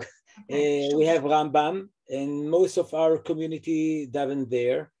synagogue. Okay, we have Rambam, and most of our community daven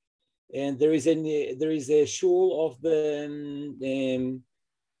there. And there is a shul of the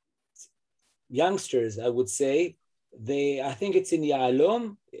youngsters, I would say. I think it's in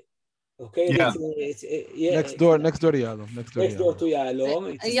Yahalom. Okay. Yeah. Next door to Yahalom. Next door to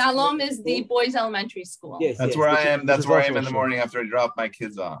Yahalom. Yahalom is the boys' elementary school. Yes, that's where I am. That's where I am in the morning after I drop my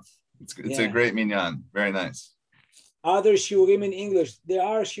kids off. It's a great minyan. Very nice. Other shiurim in English. There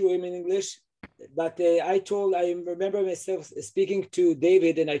are shiurim in English, but I remember myself speaking to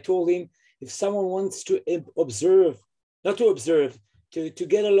David, and I told him if someone wants to to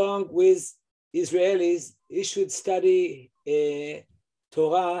get along with Israelis, he should study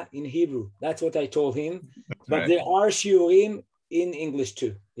Torah in Hebrew. That's what I told him. That's but right. There are shiurim in English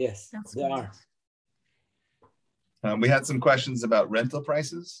too. Yes, that's there are. We had some questions about rental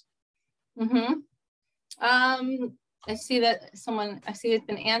prices. Mm-hmm. I see it's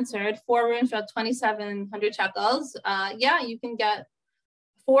been answered. 4 rooms, about 2,700 shekels. Yeah, you can get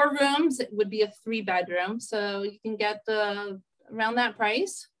 4 rooms. It would be a 3-bedroom. So you can get around that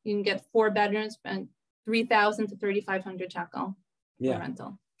price. You can get 4 bedrooms and 3,000 to 3,500 shekel for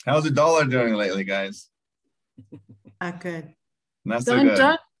rental. How's the dollar doing lately, guys? Not good. Not so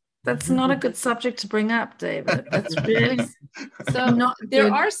good. That's not a good subject to bring up, David. That's really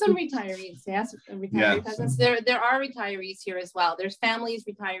there are some retirees. Yes, retiree peasants. There are retirees here as well. There's families,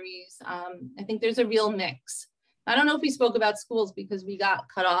 retirees. I think there's a real mix. I don't know if we spoke about schools because we got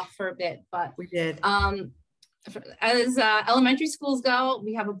cut off for a bit, but we did. As elementary schools go,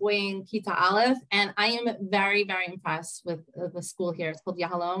 we have a boy in Kita Aleph, and I am very, very impressed with the school here. It's called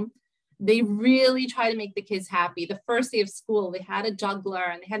Yahalom. they really try to make the kids happy. The first day of school, they had a juggler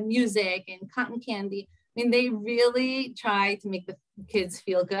and they had music and cotton candy. I mean, they really try to make the kids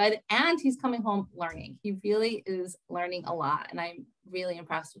feel good. And he's coming home learning. He really is learning a lot. And I'm really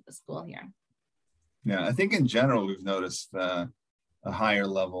impressed with the school here. Yeah, I think in general, we've noticed a higher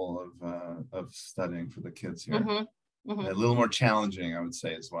level of studying for the kids here. A little more challenging, I would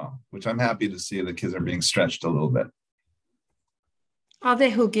say, as well, which I'm happy to see the kids are being stretched a little bit. Are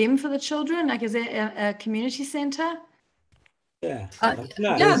there hugim for the children? Like, is there a community center? Yeah.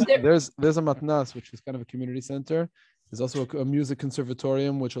 There's a matnas, which is kind of a community center. There's also a music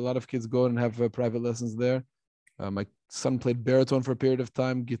conservatorium, which a lot of kids go and have private lessons there. My son played baritone for a period of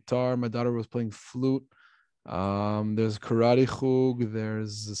time, guitar. My daughter was playing flute. There's karate chug.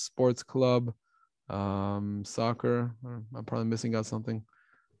 There's a sports club, soccer. I'm probably missing out something.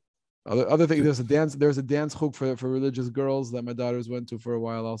 Other thing, there's a dance chug for religious girls that my daughters went to for a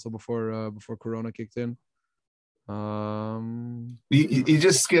while, also before Corona kicked in. You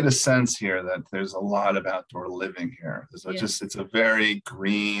just get a sense here that there's a lot of outdoor living here. So it's a very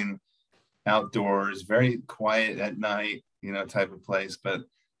green, outdoors, very quiet at night, type of place. But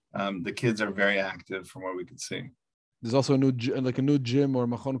the kids are very active from what we can see. There's also a new gym or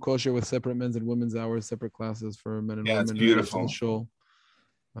machon kosher with separate men's and women's hours, separate classes for men and women. It's beautiful.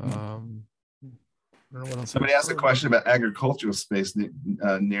 Somebody asked a question about agricultural space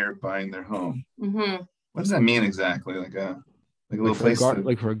nearby in their home. What does that mean exactly? Like a little place,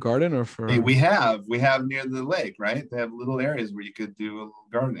 like for a garden, or for? We have near the lake, right? They have little areas where you could do a little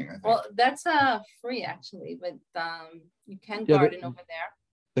gardening. I think. Well, that's free actually, but you can garden over there.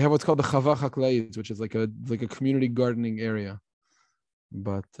 They have what's called the chava chaklait, which is like a community gardening area.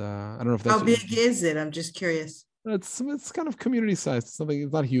 But I don't know if that's how big is it? I'm just curious. It's kind of community sized. It's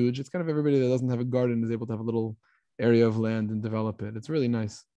not huge. It's kind of everybody that doesn't have a garden is able to have a little area of land and develop it. It's really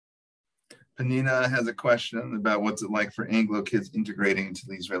nice. Panina has a question about what's it like for Anglo kids integrating into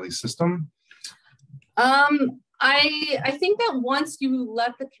the Israeli system. I think that once you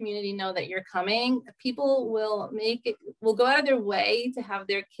let the community know that you're coming, people will go out of their way to have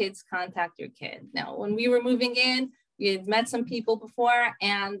their kids contact your kid. Now, when we were moving in, we had met some people before,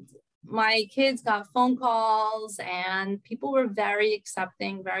 and my kids got phone calls, and people were very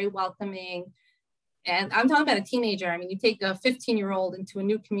accepting, very welcoming. And I'm talking about a teenager. I mean, you take a 15-year-old into a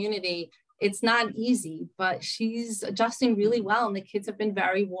new community, it's not easy, but she's adjusting really well, and the kids have been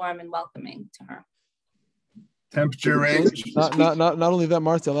very warm and welcoming to her. Temperature range. Not only that,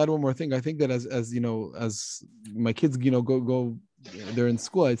 Marci, I'll add one more thing. I think that as my kids, go, they're in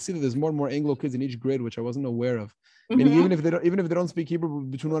school, I see that there's more and more Anglo kids in each grade, which I wasn't aware of. Meaning even if they don't speak Hebrew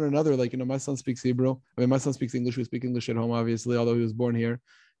between one another, like my son speaks Hebrew. I mean, my son speaks English. We speak English at home, obviously, although he was born here.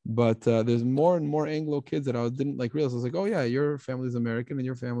 But there's more and more Anglo kids that I didn't realize. I was like, oh yeah, your family's American and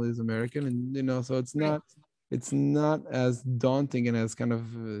your family is American, and so it's not as daunting and as kind of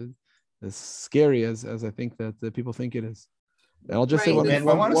as scary as I think that people think it is. And I'll just say one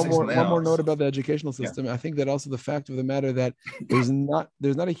more note about the educational system. I think that also the fact of the matter that there's not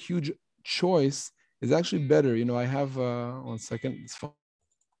a huge choice is actually better. I have 1 second. It's fine.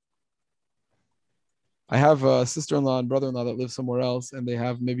 I have a sister-in-law and brother-in-law that live somewhere else, and they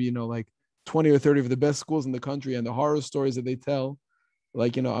have maybe 20 or 30 of the best schools in the country, and the horror stories that they tell,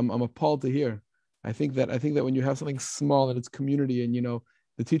 I'm appalled to hear. I think that when you have something small and it's community, and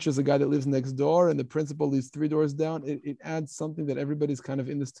the teacher's a guy that lives next door, and the principal lives 3 doors down, it adds something that everybody's kind of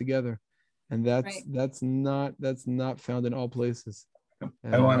in this together, and that's not found in all places.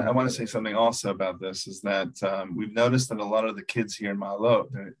 I want to say something also about this is that we've noticed that a lot of the kids here in Maalot,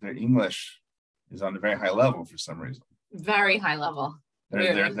 their English is on a very high level for some reason. Very high level.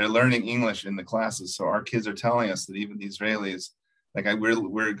 They're learning English in the classes. So our kids are telling us that even the Israelis,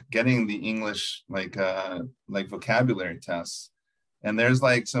 we're getting the English like vocabulary tests, and there's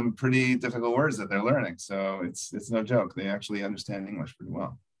some pretty difficult words that they're learning. So it's no joke. They actually understand English pretty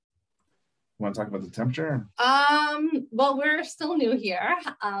well. You want to talk about the temperature? Well, we're still new here,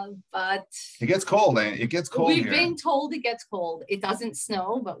 but it gets cold. It gets cold. We've been told it gets cold. It doesn't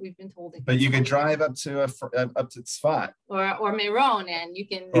snow, but we've been told it. But you can drive up to Tzfat or Meron, and you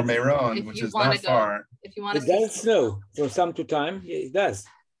can. Or Meron, which is not far. If you want to. It does snow from time to time. Yeah, it does.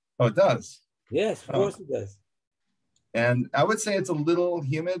 Oh, it does. Yes, of course it does. And I would say it's a little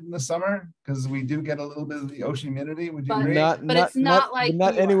humid in the summer because we do get a little bit of the ocean humidity. Would you agree? But it's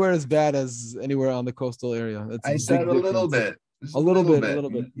not anywhere as bad as anywhere on the coastal area. I said a little bit. A little bit.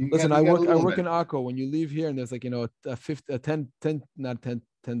 Listen, I work in Akko. When you leave here and there's 10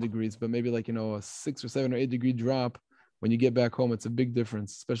 degrees, but maybe a 6 or 7 or 8 degree drop. When you get back home, it's a big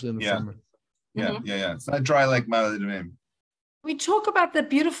difference, especially in the summer. Yeah. It's not dry like Maalot. We talk about the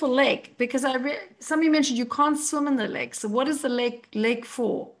beautiful lake because somebody mentioned you can't swim in the lake. So what is the lake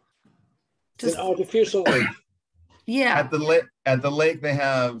for? It's an artificial lake. Yeah. At the lake they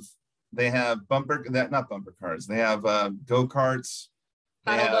have not bumper cars. They have go-karts,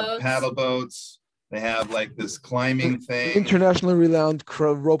 they have paddle boats, they have like this climbing thing. Internationally renowned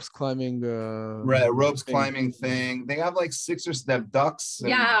ropes climbing climbing thing. They have like 6 or 7 ducks.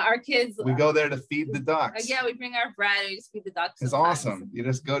 Yeah, our kids. We go there to feed the ducks. Yeah, we bring our bread and we just feed the ducks. It's awesome. You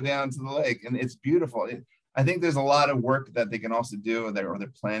just go down to the lake and it's beautiful. I think there's a lot of work that they can also do, or they're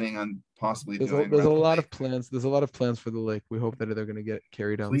planning on possibly doing. There's a lot of plans. There's a lot of plans for the lake. We hope that they're going to get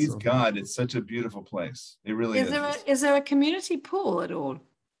carried out. Please God, it's such a beautiful place. It really is. Is there a community pool at all?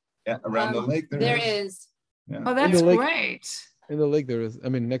 Yeah, around the lake there is. Yeah. Oh, that's great. In the lake there is. I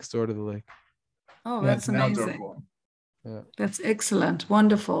mean, next door to the lake. Oh, that's amazing. Pool. Yeah. That's excellent.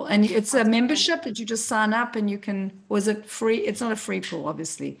 Wonderful. And it's a membership that you just sign up and you can, was it free? It's not a free pool,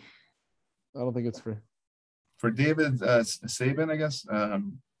 obviously. I don't think it's free. For David Sabin, I guess,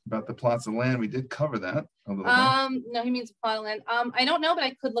 about the plots of land, we did cover that a little bit. No, he means plot of land. I don't know, but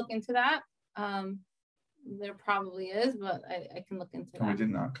I could look into that. There probably is, but I can look into that. We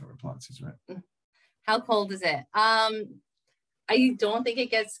did not cover plots, he's right. How cold is it? I don't think it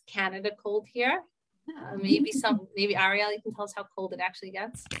gets Canada cold here. Maybe Ariel, you can tell us how cold it actually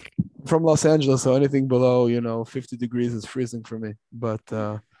gets. From Los Angeles, so anything below 50 degrees is freezing for me. But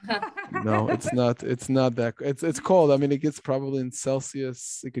no, it's not. It's not that. It's cold. I mean, it gets probably in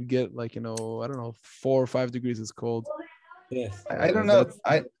Celsius. It could get like I don't know, 4 or 5 degrees is cold. Yes. I don't know.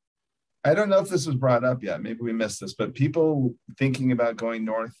 I don't know if this was brought up yet. Maybe we missed this, but people thinking about going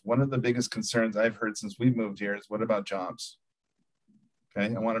north, one of the biggest concerns I've heard since we've moved here is what about jobs?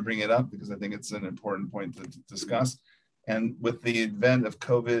 Okay, I want to bring it up because I think it's an important point to discuss. And with the advent of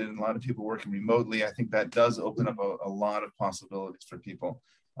COVID and a lot of people working remotely, I think that does open up a lot of possibilities for people.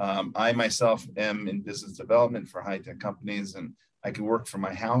 I myself am in business development for high-tech companies, and I can work from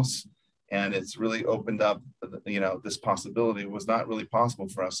my house. And it's really opened up, this possibility. It was not really possible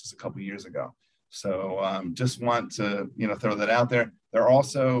for us just a couple of years ago. So just want to, throw that out there. There are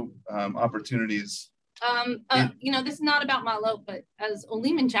also opportunities. This is not about Maalot, but as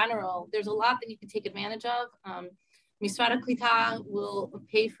Olim in general, there's a lot that you can take advantage of. Misrad Klita will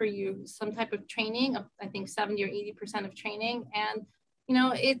pay for you some type of training, I think 70 or 80% of training. And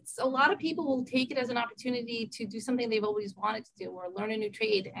it's a lot of people will take it as an opportunity to do something they've always wanted to do, or learn a new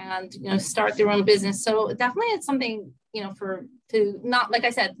trade and, start their own business. So definitely it's something, not, like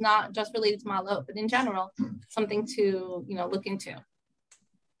I said, not just related to Maalot, but in general, something to, look into.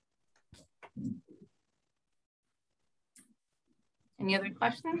 Any other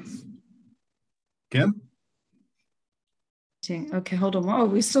questions? Kim? Okay, hold on. Oh,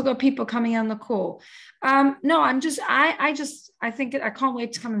 we still got people coming on the call. No, I think I can't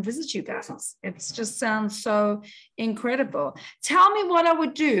wait to come and visit you guys. It just sounds so incredible. Tell me what I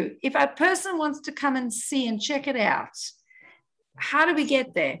would do if a person wants to come and see and check it out. How do we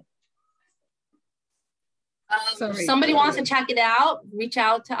get there? If somebody wants to check it out, reach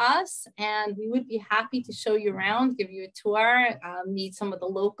out to us and we would be happy to show you around, give you a tour, meet some of the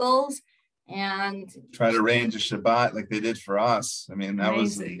locals. And try to arrange a Shabbat like they did for us. I mean, that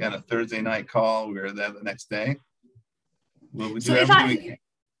was again a Thursday night call. We were there the next day. Well, we do everything.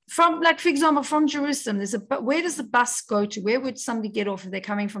 For example, from Jerusalem, where does the bus go to? Where would somebody get off if they're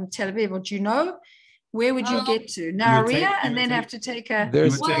coming from Tel Aviv? Or do you know? Where would you get to? Nahariyya, and then have to take a.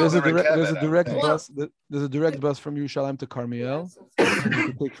 There's a direct bus. There's a direct bus from Yerushalayim to Carmiel. You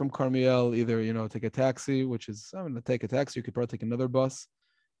can take from Carmiel either take a taxi, which is I'm going to take a taxi. You could probably take another bus.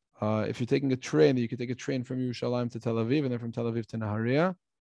 If you're taking a train, you could take a train from Yerushalayim to Tel Aviv, and then from Tel Aviv to Nahariyya.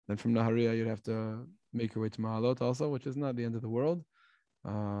 Then from Nahariyya, you'd have to make your way to Maalot also, which is not the end of the world.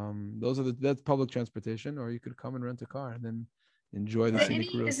 That's public transportation, or you could come and rent a car and then enjoy the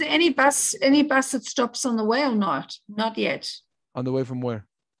scenic route. Is there any bus that stops on the way or not? Not yet. On the way from where?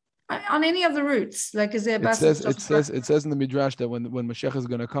 On any of the routes, like is there a bus? It says in the Midrash that when Mashiach is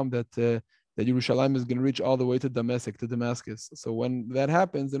going to come, that Yerushalayim is going to reach all the way to Damascus. So when that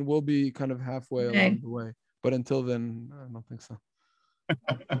happens, then we'll be kind of halfway along the way. But until then, I don't think so.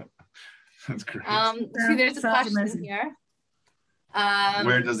 That's great. See, there's a question here.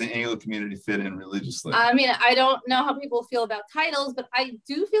 Where does the Anglo community fit in religiously? I mean, I don't know how people feel about titles, but I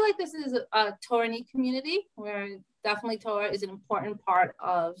do feel like this is a Torani community where definitely Torah is an important part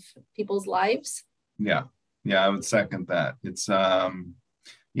of people's lives. Yeah, I would second that. It's I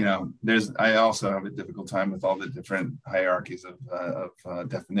also have a difficult time with all the different hierarchies of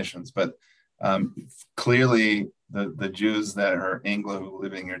definitions, but clearly the Jews that are Anglo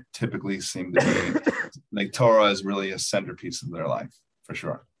living here typically seem to be like Torah is really a centerpiece of their life for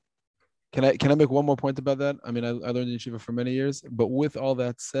sure. Can I make one more point about that? I mean, I learned in yeshiva for many years, but with all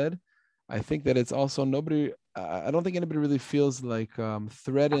that said, I think that it's also I don't think anybody really feels like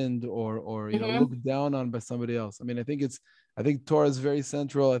threatened or looked down on by somebody else. I mean, I think Torah is very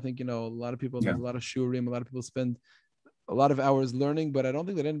central. I think, a lot of people, there's a lot of shurim, a lot of people spend a lot of hours learning, but I don't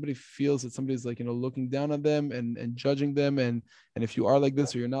think that anybody feels that somebody's like, looking down on them and judging them. And if you are like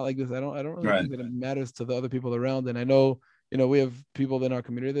this or you're not like this, I don't really think that it matters to the other people around. And I know, we have people in our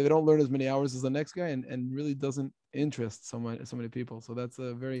community, they don't learn as many hours as the next guy and really doesn't interest so many people. So that's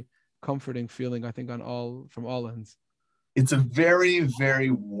a very comforting feeling, I think, from all ends. It's a very,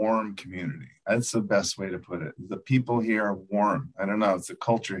 very warm community. That's the best way to put it. The people here are warm. I don't know. It's a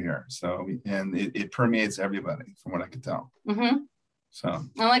culture here. So, and it permeates everybody from what I can tell. So,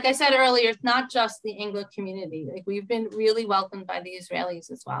 and like I said earlier, it's not just the Anglo community. Like, we've been really welcomed by the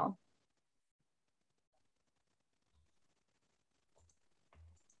Israelis as well.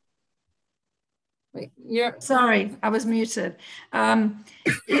 Wait, sorry, I was muted.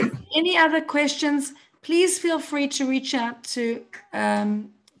 Any other questions? Please feel free to reach out to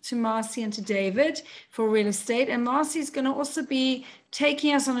Marci and to David for real estate. And Marci is going to also be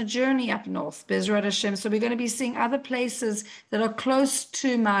taking us on a journey up north, Bezrat Hashem. So we're going to be seeing other places that are close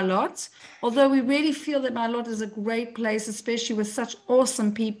to Maalot, although we really feel that Maalot is a great place, especially with such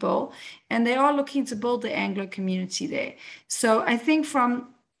awesome people. And they are looking to build the Anglo community there. So I think from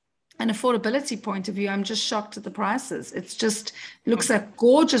an affordability point of view, I'm just shocked at the prices. It's just looks like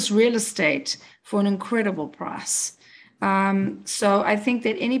gorgeous real estate for an incredible price. So I think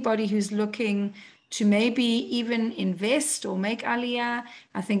that anybody who's looking to maybe even invest or make Aliyah,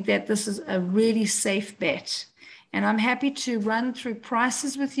 I think that this is a really safe bet. And I'm happy to run through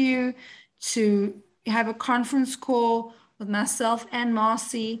prices with you, to have a conference call with myself and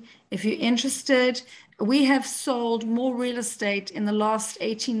Marci if you're interested. We have sold more real estate in the last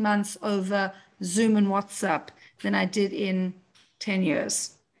 18 months over Zoom and WhatsApp than I did in 10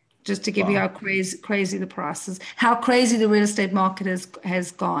 years. Just to give you how crazy the prices, how crazy the real estate market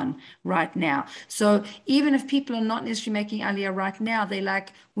has gone right now. So even if people are not necessarily making Aliyah right now, they're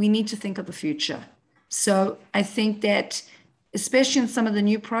like, we need to think of the future. So I think that, especially in some of the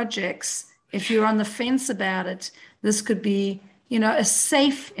new projects, if you're on the fence about it, this could be, a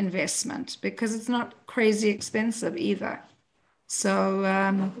safe investment because it's not crazy expensive either.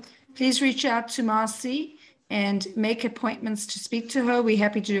 So please reach out to Marci and make appointments to speak to her. We're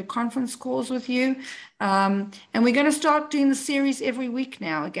happy to do conference calls with you. And we're going to start doing the series every week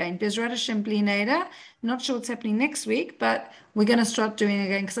now again. Bezrat Hashem Bli Neder. Not sure what's happening next week, but we're going to start doing it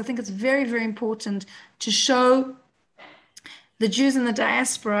again because I think it's very, very important to show the Jews in the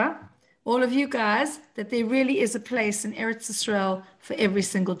diaspora, all of you guys, that there really is a place in Eretz Israel for every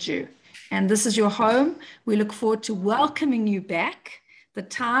single Jew. And this is your home. We look forward to welcoming you back. The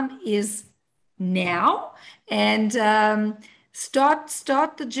time is now, and start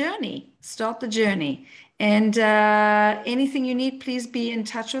the journey. And anything you need, please be in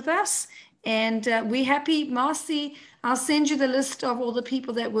touch with us. And we're happy. Marci, I'll send you the list of all the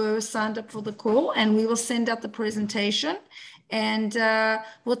people that were signed up for the call, and we will send out the presentation. And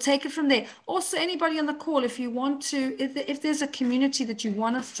we'll take it from there. Also, anybody on the call, if you want to, if there's a community that you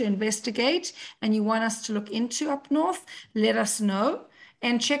want us to investigate and you want us to look into up north, let us know.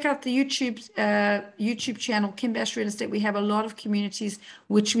 And check out the YouTube channel, Kim Bash Real Estate. We have a lot of communities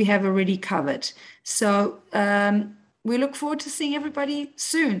which we have already covered. So we look forward to seeing everybody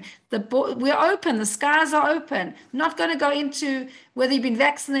soon. We're open. The skies are open. Not going to go into whether you've been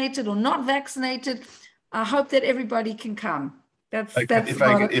vaccinated or not vaccinated. I hope that everybody can come. If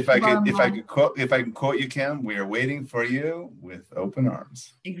I can quote you, Kim, we are waiting for you with open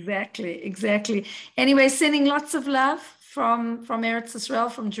arms. Exactly. Anyway, sending lots of love from Eretz Israel,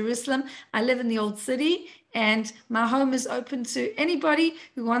 from Jerusalem. I live in the old city, and my home is open to anybody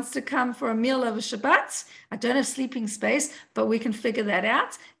who wants to come for a meal over Shabbat. I don't have sleeping space, but we can figure that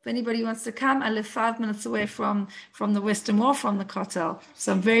out. If anybody wants to come, I live 5 minutes away from the Western Wall, from the Kotel.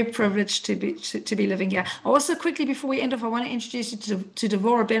 So I'm very privileged to be living here. Also, quickly before we end off, I want to introduce you to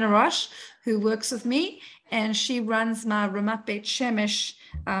Devorah Ben Arash, who works with me, and she runs my Ramat Beit Shemesh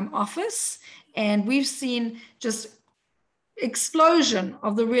office. And we've seen just explosion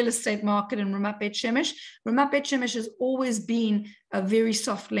of the real estate market in Ramat Beit Shemesh. Ramat Beit Shemesh has always been a very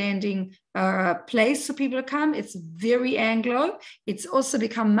soft landing place for people to come. It's very Anglo. It's also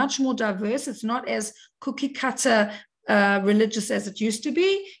become much more diverse. It's not as cookie cutter religious as it used to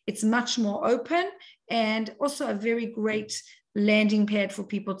be. It's much more open, and also a very great landing pad for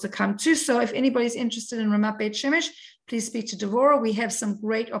people to come to. So if anybody's interested in Ramat Beit Shemesh, please speak to Devorah. We have some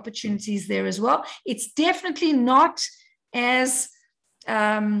great opportunities there as well. It's definitely not as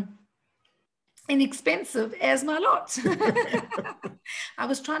inexpensive as Maalot. I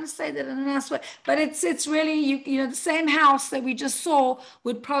was trying to say that in a nice way, but it's really, you know, the same house that we just saw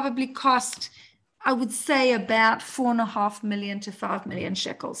would probably cost, I would say, about 4.5 million to 5 million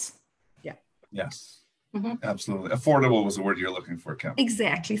shekels. Yeah. Yes. Absolutely. Affordable was the word you're looking for, Kim.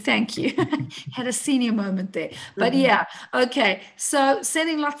 Exactly. Thank you. Had a senior moment there. But yeah, okay. So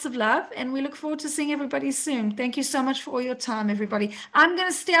sending lots of love, and we look forward to seeing everybody soon. Thank you so much for all your time, everybody. I'm going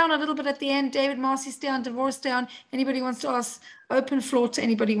to stay on a little bit at the end. David, Marci, stay on. Devorah, stay on. Anybody wants to ask, open floor to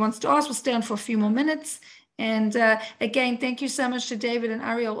anybody who wants to ask. We'll stay on for a few more minutes. And again, thank you so much to David and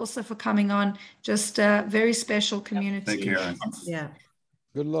Ariel also for coming on. Just a very special community. Thank you, Aaron. Yeah.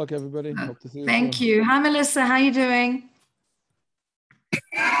 Good luck, everybody. Hope to see you Thank soon. you. Hi, Melissa. How you doing?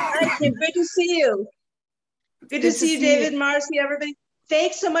 Hi, Kim. Good to see you. Good to see you, David, Marci, everybody.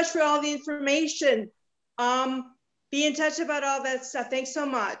 Thanks so much for all the information. Be in touch about all that stuff. Thanks so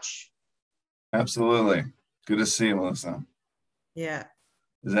much. Absolutely. Good to see you, Melissa. Yeah.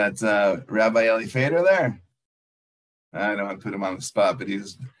 Is that Rabbi Eli Fader there? I don't want to put him on the spot, but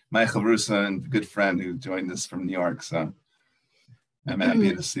he's my chavrusa and good friend who joined us from New York. So I'm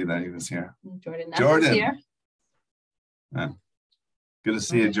happy to see that he was here. Jordan. Here. Good to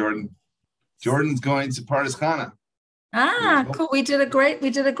see you, Jordan. Jordan's going to Pardes Chana. Ah, cool. We did a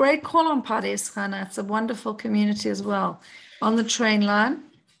great call on Pardes Chana. It's a wonderful community as well. On the train line.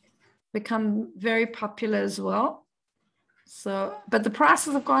 Become very popular as well. So, but the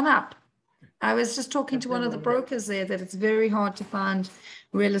prices have gone up. I was just talking to one of the brokers there that it's very hard to find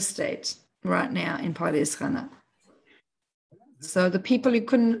real estate right now in Pardes Chana. So the people who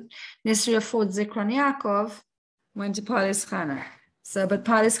couldn't necessarily afford Zikron Yaakov went to Pardes Chana. So, but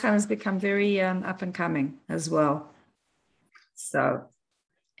Pardes Chana has become very up and coming as well. So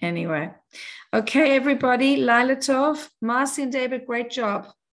anyway, okay, everybody, Laila Tov, Marci and David, great job.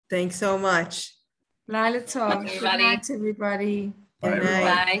 Thanks so much. Laila Tov. Good night, everybody. Good night.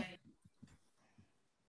 Bye.